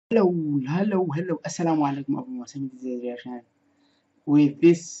Hello. Assalamu alaikum everyone. Samir reaction with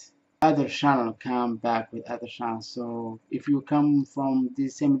this other channel. Come back with other channel. So if you come from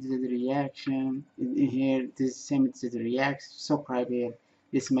this Samir reaction in here, this Samir reaction, subscribe here.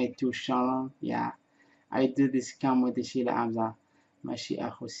 This is my two channel. Yeah, I do this come with the Shila Amzah, Masih,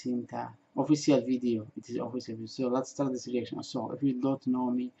 Cinta. Official video. It is official video. So let's start this reaction. So if you don't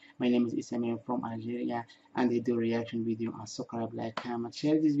know me, my name is Samir from Algeria, and I do reaction video. And subscribe, like, comment,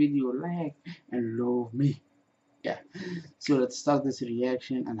 share this video, like, and love me. Yeah. So let's start this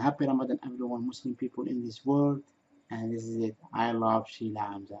reaction. And happy Ramadan, everyone, Muslim people in this world. And this is it. I love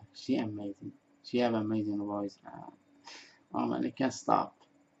Shila Amzah. She amazing. She have amazing voice. Oh man, I can't stop.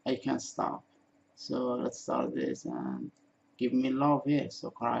 I can't stop. So let's start this and give me love here.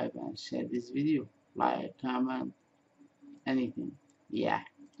 Subscribe and share this video. Like, comment, anything. Yeah.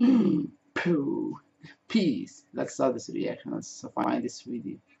 Pooh. Peace. Let's start this reaction. Let's find this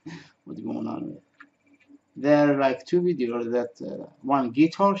video. What's going on with? There are like two videos that one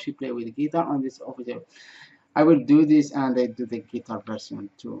guitar, she play with guitar on this official. I will do this and I do the guitar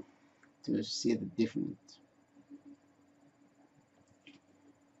version too to see the difference.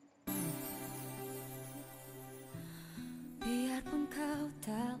 Biarpun kau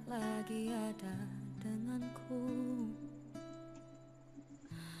tak lagi ada denganku,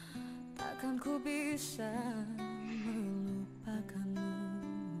 takkan ku bisa melupakanmu.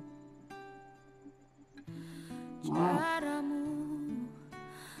 Caramu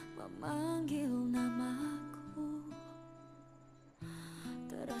memanggil namaku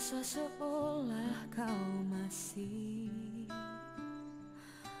terasa seolah kau masih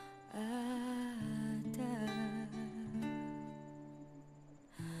ada,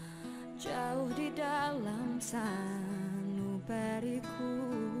 jauh di dalam sanubariku.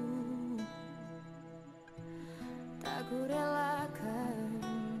 Tak ku relakan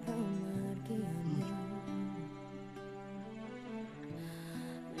pemergianmu,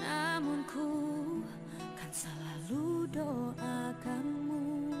 namun ku kan selalu doakanmu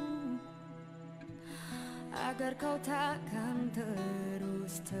agar kau takkan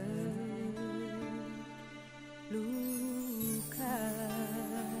terus terluka.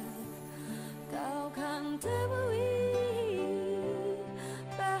 Kau kan temui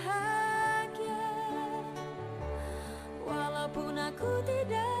bahagia walaupun aku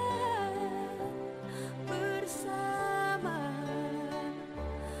tidak bersama.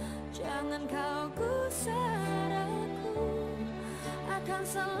 Jangan kau gusar, aku akan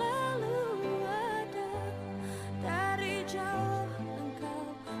selalu ada. Dari jauh engkau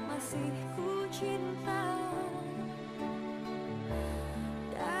masih ku cinta.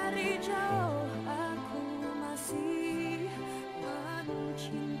 Dari jauh aku masih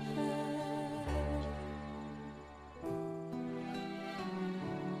mencinta.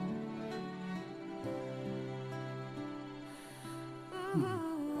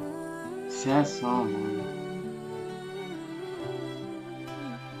 Sad song.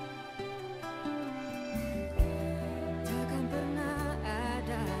 Takkan pernah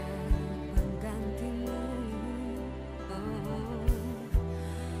ada penggantimu,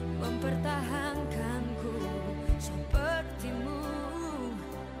 mempertahankanku sepertimu.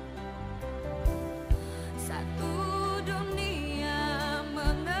 Satu dunia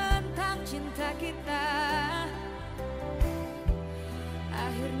menentang cinta kita,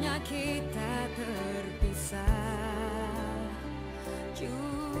 akhirnya kita terpisah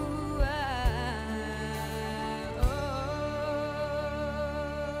jua.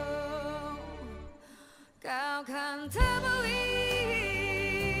 Oh, kau kan temui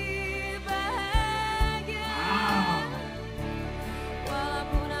bahagia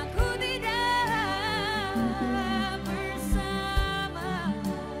walaupun aku tidak bersama.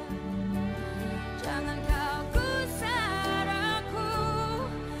 Jangan kau gusar, aku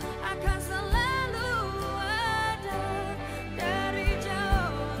akan selalu ada. Dari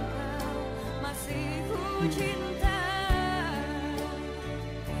jauh engkau masih ku cinta.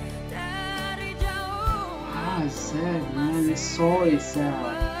 Dari jauh Sad man, it's so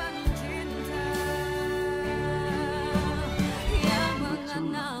sad. mencinta. Yang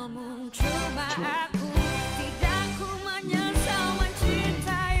mengenalmu cuma aku, tidak ku menyesal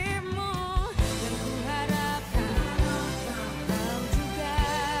mencintaimu. Dan ku harapkan kau juga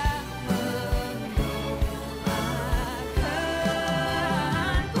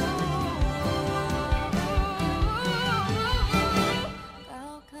mendoakanku.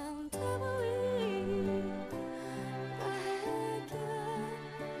 Kau kan temui bahagia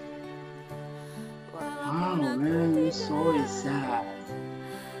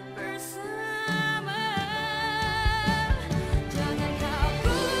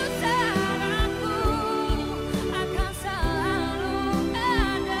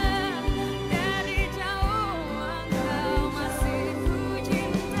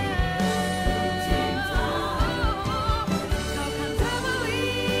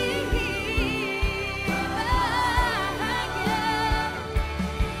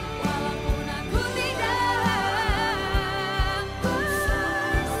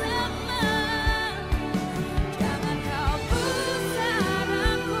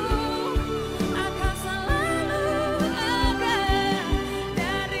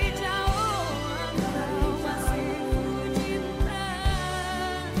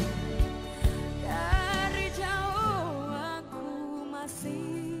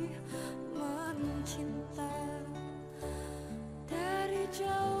cinta. Dari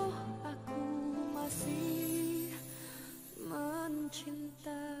jauh aku masih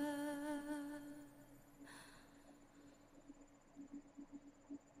mencinta.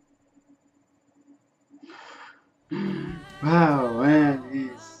 Wow, man,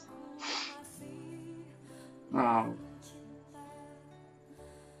 this. Wow,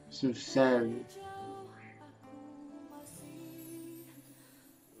 so sad.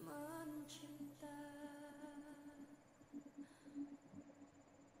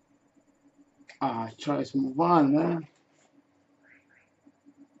 Try to move on, man.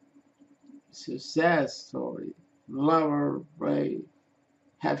 So sad story. Lover, right?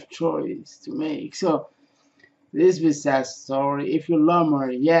 Have choice to make. So this is sad story. If you love more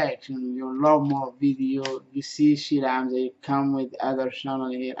reaction, you love more video, you see Shila Amzah, you come with other channel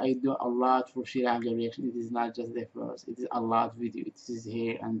here. I do a lot for Shila Amzah reaction. It is not just the first. It is a lot video. It is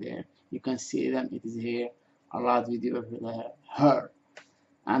here and there. You can see them. It is here. A lot video of her.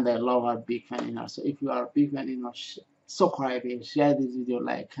 And I love her, big fan in her. So if you are a big fan in her, subscribe here, share this video,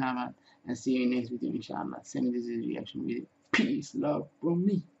 like, comment, and see you in next video, inshallah. Send me this reaction video. Peace, love from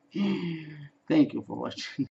me. Thank you for watching.